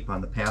 inches deep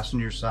on the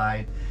passenger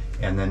side,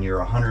 and then you're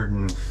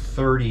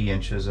 130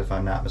 inches, if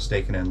I'm not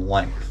mistaken, in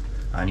length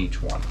on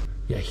each one.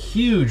 Yeah,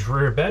 huge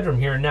rear bedroom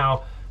here.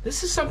 Now,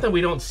 this is something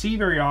we don't see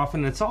very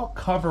often. It's all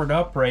covered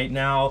up right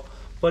now.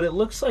 But it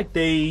looks like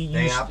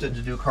they opted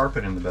to do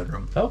carpet in the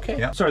bedroom. Okay.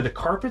 Yep. Sorry, the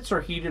carpets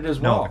are heated as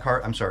well? No,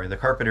 I'm sorry, the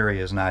carpet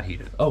area is not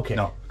heated. Okay.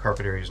 No,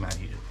 carpet area is not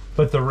heated.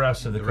 But the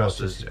rest of the rest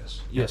coach is,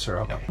 yes. Yes, sir.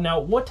 Okay. Yep. Now,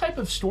 what type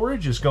of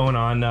storage is going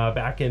on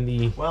back in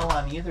the... Well,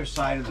 on either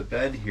side of the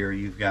bed here,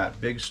 you've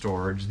got big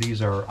storage.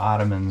 These are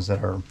ottomans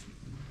that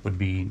would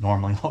be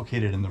normally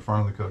located in the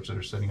front of the coach that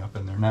are sitting up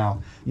in there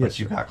now. Yes, but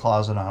you've got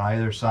closet on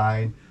either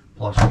side,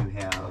 plus you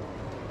have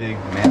big,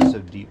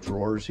 massive, deep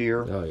drawers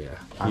here. Oh yeah.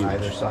 On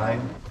either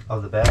side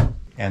of the bed.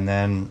 And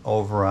then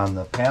over on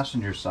the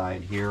passenger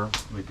side here,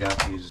 we've got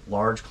these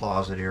large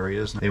closet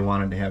areas. They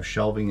wanted to have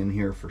shelving in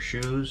here for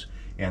shoes,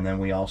 and then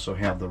we also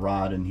have the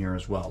rod in here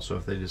as well. So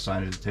if they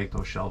decided to take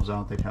those shelves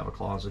out, they'd have a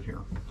closet here.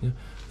 Yeah.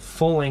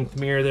 Full-length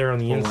mirror there on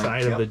the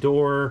inside of the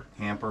door.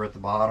 Hamper at the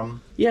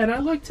bottom. Yeah, and I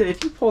like to,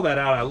 if you pull that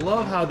out, I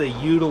love how they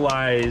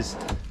utilize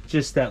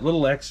just that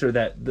little extra,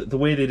 the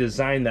way they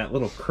design that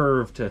little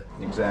curve to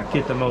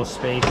get the most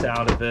space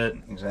out of it.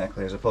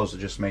 Exactly, as opposed to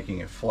just making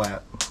it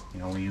flat. You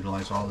know, we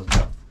utilize all the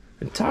stuff.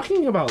 And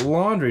talking about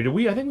laundry,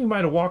 I think we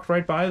might have walked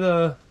right by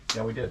the...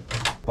 Yeah, we did.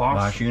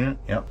 Bosch unit,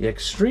 yep. Yeah,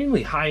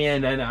 extremely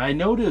high-end, and I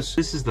noticed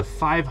this is the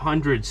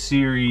 500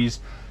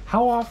 series.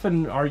 How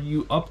often are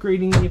you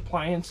upgrading the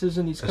appliances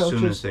in these coaches? As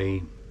soon as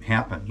they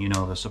happen. You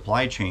know, the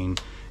supply chain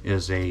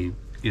is a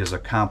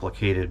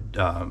complicated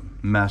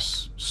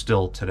mess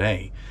still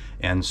today,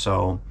 and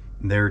so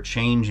they're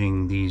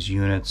changing these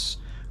units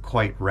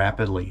quite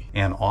rapidly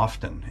and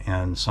often,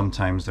 and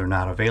sometimes they're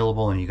not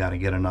available and you got to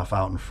get enough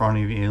out in front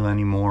of you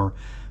anymore,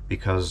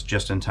 because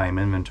just-in-time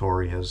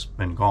inventory has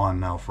been gone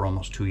now for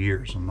almost 2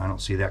 years, and I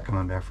don't see that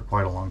coming back for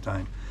quite a long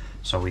time.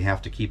 So we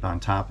have to keep on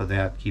top of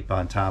that, keep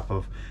on top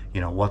of,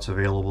 you know, what's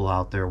available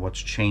out there, what's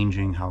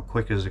changing, how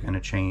quick is it going to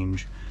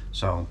change.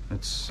 So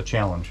it's a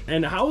challenge.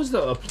 And how has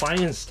the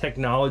appliance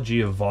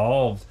technology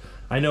evolved?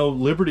 I know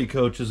Liberty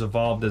Coach has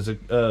evolved as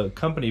a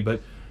company,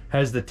 but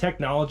has the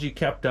technology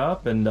kept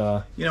up? And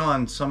you know,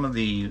 on some of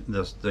the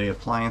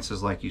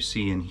appliances like you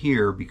see in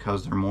here,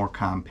 because they're more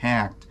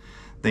compact,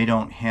 they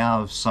don't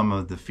have some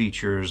of the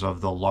features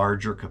of the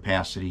larger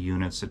capacity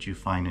units that you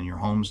find in your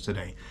homes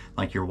today,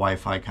 like your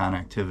Wi-Fi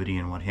connectivity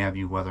and what have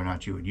you, whether or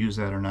not you would use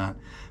that or not.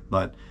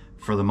 But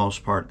for the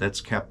most part, that's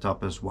kept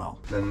up as well.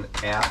 Then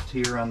aft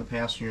here on the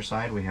passenger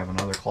side, we have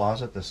another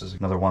closet. This is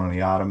another one of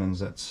the ottomans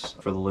that's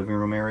for the living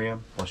room area.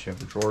 Plus you have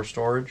the drawer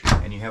storage.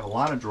 And you have a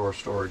lot of drawer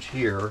storage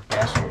here,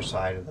 passenger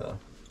side of the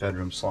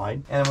bedroom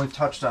slide. And we've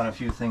touched on a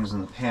few things in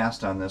the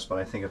past on this, but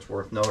I think it's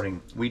worth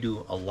noting. We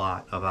do a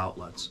lot of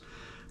outlets.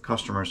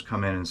 Customers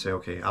come in and say,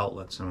 okay,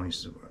 outlets, and we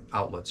see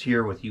outlets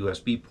here with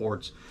USB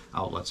ports,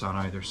 outlets on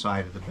either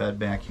side of the bed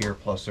back here,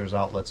 plus there's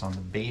outlets on the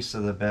base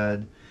of the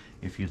bed.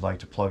 If you'd like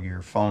to plug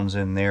your phones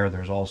in there,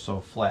 there's also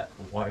flat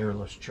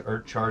wireless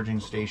charging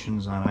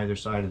stations on either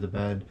side of the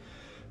bed.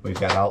 We've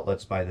got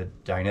outlets by the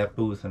dinette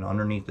booth and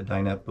underneath the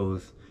dinette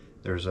booth.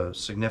 There's a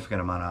significant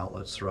amount of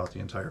outlets throughout the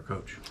entire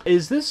coach.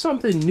 Is this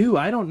something new?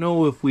 I don't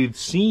know if we've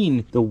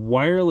seen the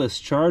wireless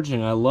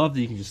charging. I love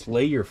that you can just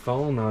lay your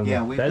phone on the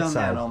bedside. Yeah, we've done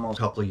that almost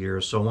a couple of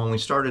years. So when we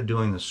started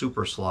doing the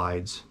super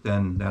slides,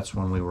 then that's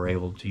when we were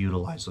able to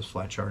utilize those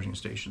flat charging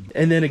stations.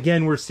 And then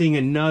again, we're seeing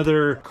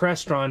another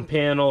Crestron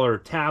panel or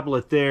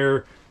tablet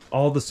there.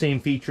 All the same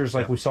features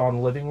like we saw in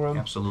the living room?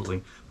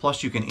 Absolutely.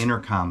 Plus you can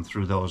intercom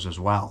through those as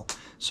well.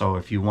 So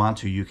if you want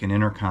to, you can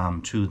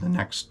intercom to the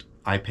next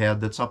iPad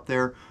that's up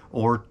there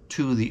or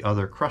to the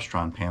other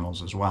Crestron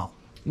panels as well.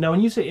 Now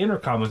when you say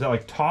intercom, is that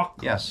like talk?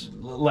 Yes.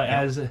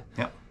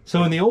 Yep.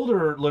 So in the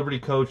older Liberty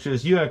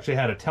coaches, you actually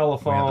had a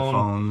telephone. We had the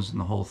phones and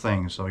the whole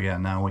thing. So yeah,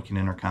 now we can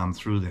intercom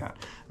through that.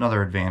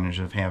 Another advantage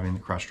of having the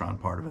Crestron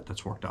part of it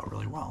that's worked out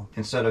really well.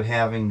 Instead of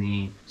having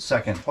the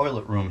second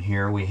toilet room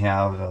here, we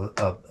have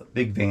a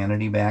big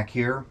vanity back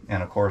here,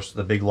 and of course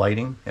the big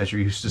lighting, as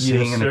you're used to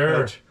seeing in the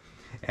coach.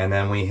 And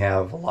then we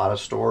have a lot of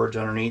storage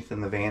underneath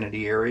in the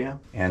vanity area.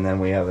 And then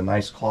we have a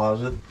nice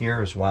closet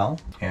here as well,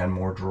 and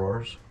more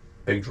drawers,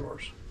 big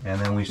drawers.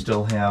 And then we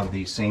still have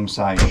the same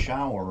size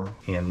shower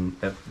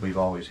that we've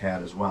always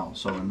had as well.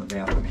 So in the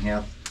bathroom,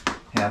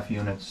 half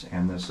units,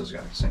 and this has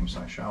got the same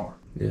size shower.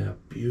 Yeah,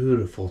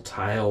 beautiful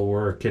tile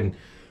work. And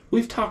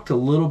we've talked a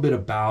little bit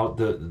about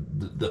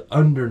the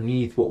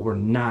underneath, what we're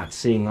not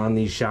seeing on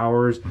these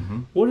showers.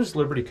 What does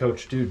Liberty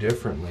Coach do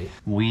differently?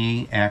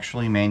 We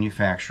actually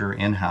manufacture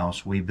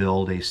in-house. We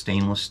build a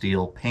stainless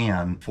steel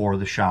pan for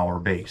the shower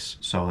base.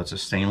 So it's a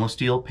stainless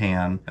steel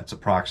pan that's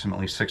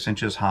approximately 6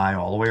 inches high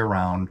all the way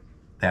around.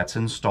 That's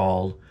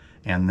installed,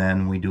 and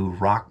then we do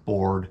rock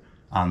board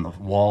on the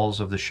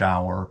walls of the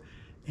shower,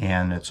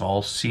 and it's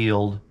all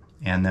sealed,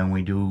 and then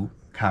we do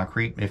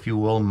concrete, if you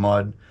will,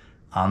 mud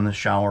on the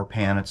shower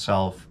pan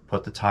itself,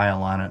 put the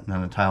tile on it, and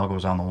then the tile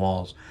goes on the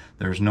walls.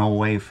 There's no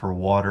way for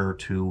water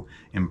to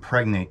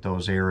impregnate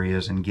those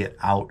areas and get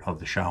out of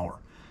the shower.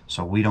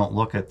 So we don't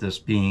look at this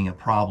being a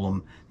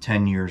problem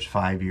 10 years,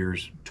 5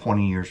 years,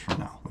 20 years from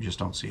now. We just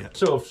don't see it.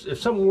 So if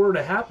something were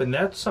to happen,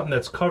 that's something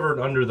that's covered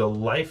under the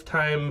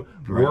lifetime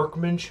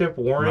workmanship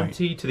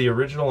warranty to the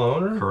original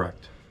owner?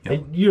 Correct. Yep.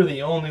 And you're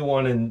the only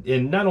one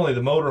in not only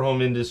the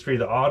motorhome industry,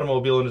 the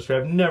automobile industry.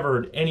 I've never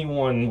heard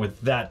anyone with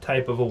that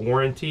type of a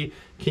warranty.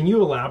 Can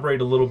you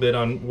elaborate a little bit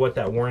on what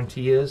that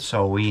warranty is?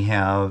 So we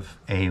have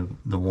the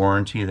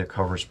warranty that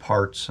covers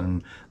parts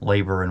and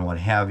labor and what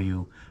have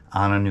you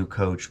on a new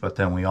coach, but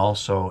then we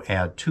also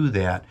add to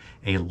that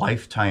a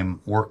lifetime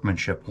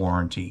workmanship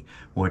warranty,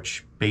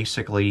 which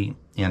basically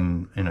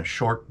in a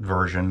short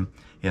version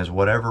is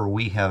whatever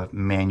we have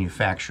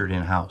manufactured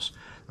in-house.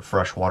 The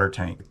fresh water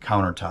tank, the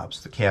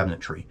countertops, the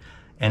cabinetry,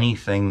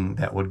 anything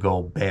that would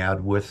go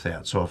bad with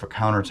that. So if a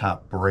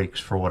countertop breaks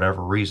for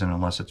whatever reason,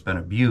 unless it's been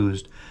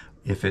abused,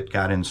 if it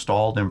got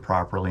installed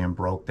improperly and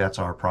broke, that's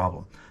our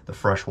problem. The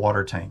fresh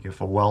water tank,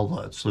 if a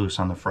weld is loose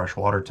on the fresh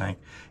water tank,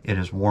 it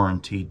is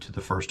warranted to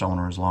the first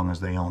owner as long as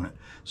they own it.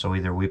 So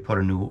either we put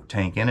a new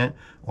tank in it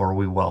or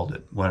we weld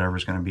it,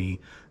 whatever's going to be,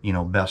 you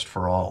know, best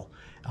for all.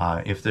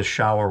 If the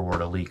shower were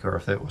to leak, or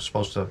if it was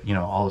supposed to, you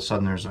know, all of a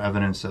sudden there's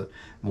evidence that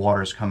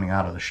water is coming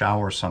out of the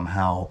shower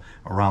somehow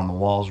around the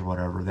walls or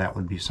whatever, that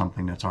would be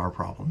something that's our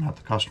problem, not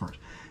the customer's.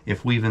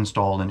 If we've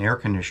installed an air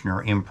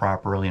conditioner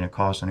improperly and it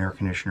caused an air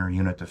conditioner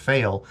unit to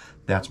fail,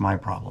 that's my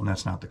problem.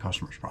 That's not the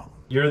customer's problem.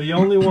 You're the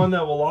only one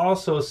that will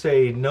also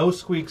say no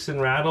squeaks and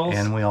rattles.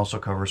 And we also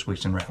cover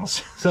squeaks and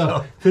rattles.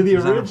 So to the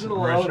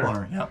original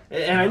owner. Yep.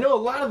 And I know a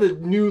lot of the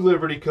new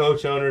Liberty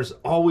Coach owners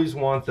always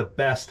want the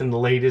best and the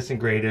latest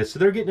and greatest. So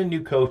they're getting a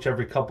new coach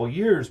every couple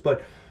years.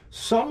 But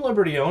some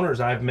Liberty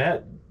owners I've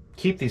met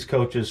keep these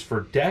coaches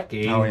for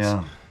decades. Oh,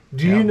 yeah.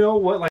 Do you know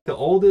what, like, the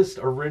oldest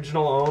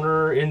original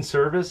owner in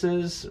service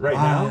is right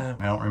now?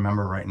 I don't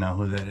remember right now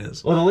who that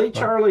is. Well, the late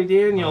Charlie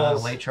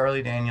Daniels. Late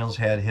Charlie Daniels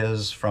had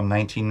his from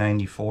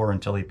 1994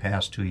 until he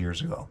passed 2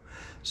 years ago.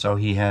 So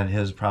he had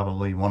his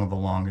probably one of the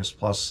longest,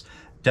 plus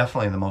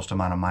definitely the most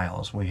amount of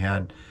miles. We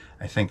had,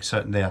 I think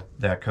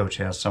that coach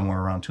has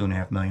somewhere around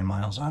 2.5 million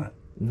miles on it.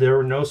 There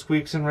were no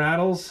squeaks and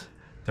rattles?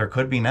 There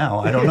could be now.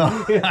 I don't know.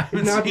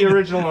 He's not the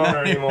original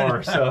owner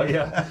anymore, so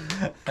yeah.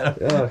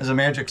 There's a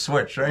magic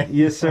switch, right?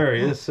 Yes, sir.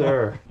 Yes,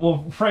 sir.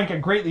 Well, Frank, I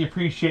greatly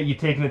appreciate you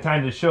taking the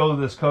time to show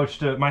this coach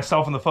to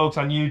myself and the folks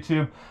on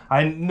YouTube.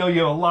 I know you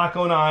have a lot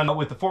going on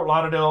with the Fort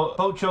Lauderdale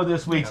Boat Show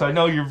this week, so I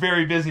know you're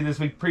very busy this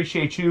week.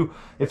 Appreciate you.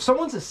 If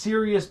someone's a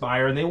serious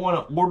buyer and they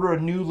want to order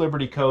a new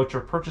Liberty coach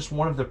or purchase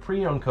one of the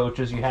pre-owned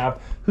coaches you have,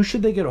 who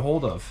should they get a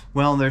hold of?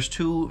 Well, there's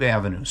two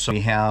avenues. So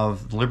we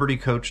have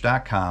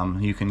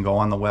libertycoach.com. You can go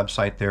on the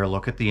website there,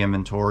 look at the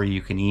inventory.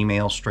 You can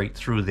email straight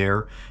through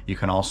there. You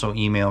can also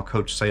email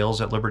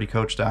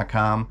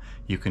coachsales@libertycoach.com.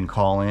 You can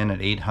call in at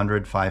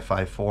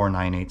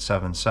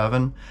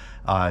 800-554-9877.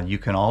 You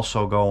can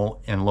also go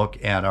and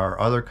look at our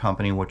other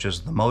company, which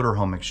is the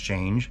Motorhome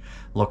Exchange.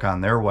 Look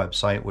on their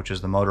website, which is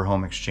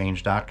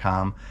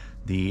themotorhomeexchange.com.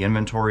 The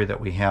inventory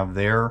that we have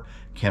there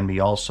can be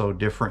also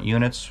different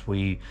units.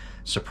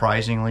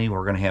 Surprisingly,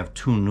 we're going to have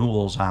 2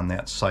 Newells on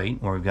that site.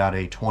 We've got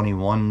a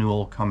 21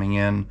 Newell coming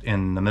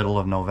in the middle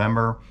of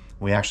November.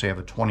 We actually have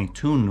a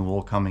 22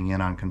 Newell coming in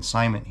on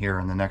consignment here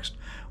in the next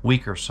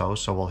week or so,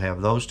 so we'll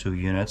have those 2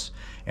 units.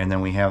 And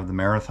then we have the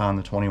Marathon,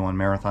 the 21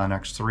 Marathon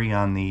X3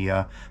 on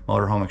the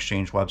Motorhome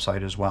Exchange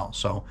website as well.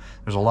 So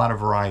there's a lot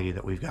of variety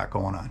that we've got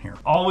going on here.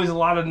 Always a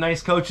lot of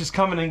nice coaches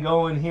coming and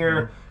going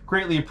here. Mm-hmm.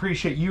 Greatly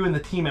appreciate you and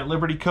the team at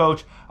Liberty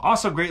Coach.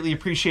 Also greatly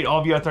appreciate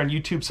all of you out there on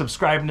YouTube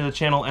subscribing to the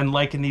channel and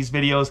liking these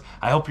videos.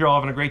 I hope you're all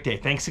having a great day.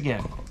 Thanks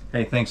again.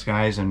 Hey, thanks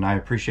guys, and I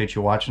appreciate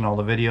you watching all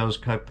the videos.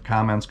 Keep the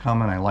comments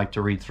coming. I like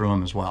to read through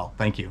them as well.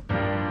 Thank you.